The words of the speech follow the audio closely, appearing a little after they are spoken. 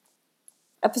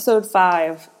Episode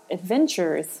 5,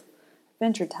 Adventures.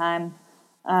 Adventure time.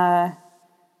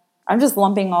 I'm just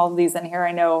lumping all of these in here.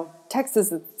 I know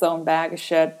Texas is its own bag of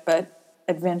shit, but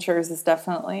Adventures is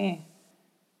definitely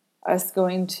us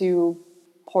going to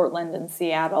Portland and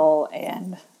Seattle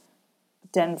and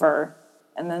Denver,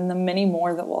 and then the many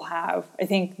more that we'll have. I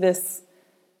think this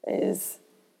is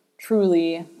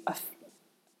truly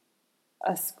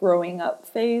us growing up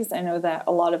phase. I know that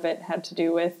a lot of it had to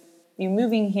do with you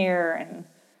moving here and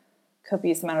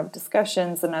copious amount of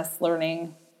discussions and us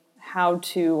learning how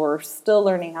to, or still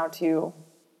learning how to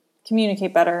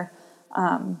communicate better.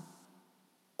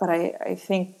 But I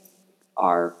think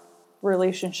our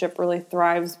relationship really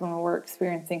thrives when we're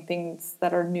experiencing things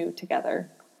that are new together,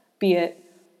 be it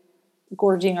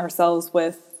gorging ourselves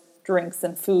with drinks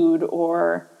and food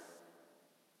or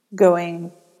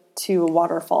going to a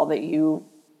waterfall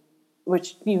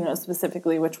which you know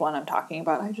specifically which one I'm talking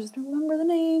about. I just don't remember the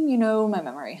name, my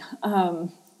memory.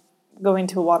 Going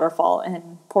to a waterfall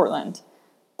in Portland.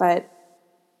 But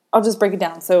I'll just break it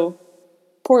down. So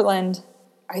Portland,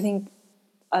 I think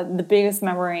the biggest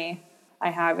memory I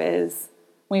have is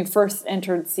when we first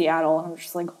entered Seattle, and I was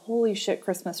just like, holy shit,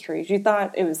 Christmas trees. You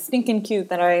thought it was stinking cute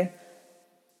that I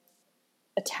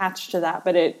attached to that,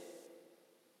 but it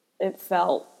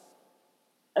felt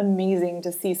amazing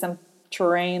to see some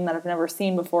terrain that I've never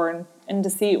seen before, and to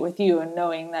see it with you and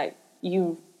knowing that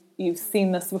you've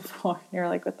seen this before. And you're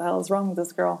like, what the hell is wrong with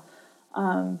this girl?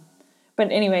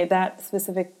 But anyway, that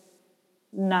specific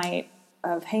night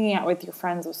of hanging out with your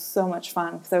friends was so much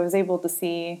fun because I was able to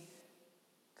see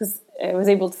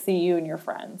you and your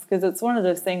friends, because it's one of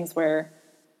those things where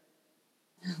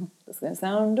this is going to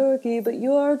sound dorky, but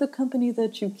you are the company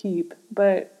that you keep.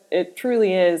 But it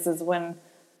truly is when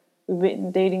we've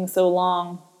been dating so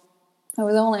long.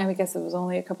 I guess it was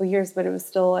only a couple of years, but it was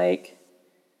still like,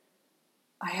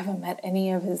 I haven't met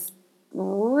any of his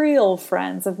real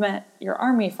friends. I've met your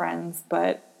army friends,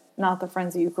 but not the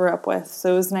friends that you grew up with.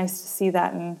 So it was nice to see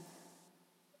that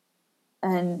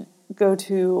and go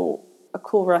to a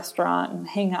cool restaurant and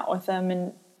hang out with them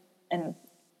and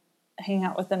hang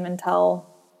out with them until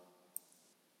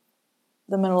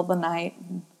the middle of the night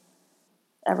and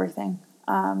everything.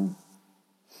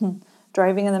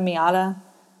 Driving in the Miata,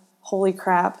 holy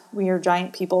crap, we are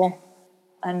giant people,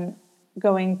 and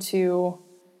going to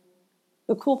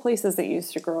the cool places that you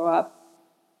used to grow up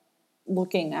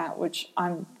looking at, which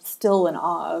I'm still in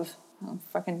awe of.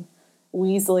 Fucking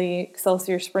Weasley,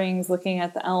 Excelsior Springs, looking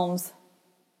at the elms,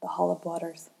 the Hall of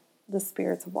Waters, the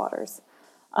Spirits of Waters.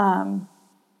 I'll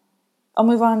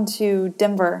move on to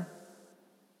Denver.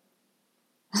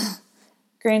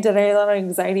 Granted, I had a lot of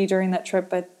anxiety during that trip,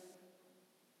 but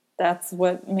that's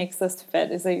what makes us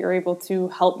fit, is that you're able to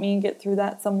help me get through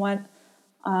that somewhat.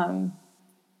 And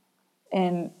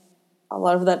a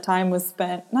lot of that time was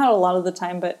spent, not a lot of the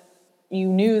time, but you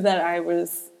knew that I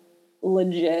was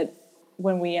legit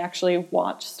when we actually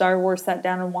watched Star Wars, sat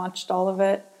down and watched all of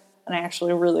it. And I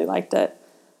actually really liked it.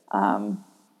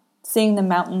 Seeing the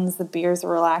mountains, the beers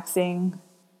are relaxing.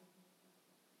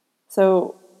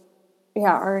 So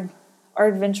yeah, our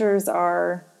adventures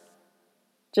are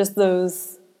just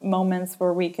those moments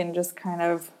where we can just kind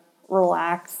of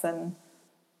relax and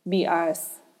be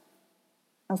us.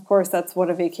 Of course, that's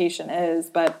what a vacation is,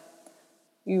 but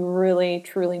you really,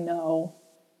 truly know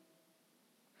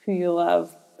who you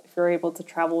love if you're able to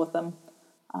travel with them.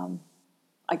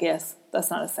 I guess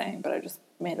that's not a saying, but I just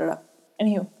made it up.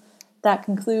 Anywho, that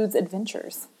concludes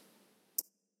Adventures.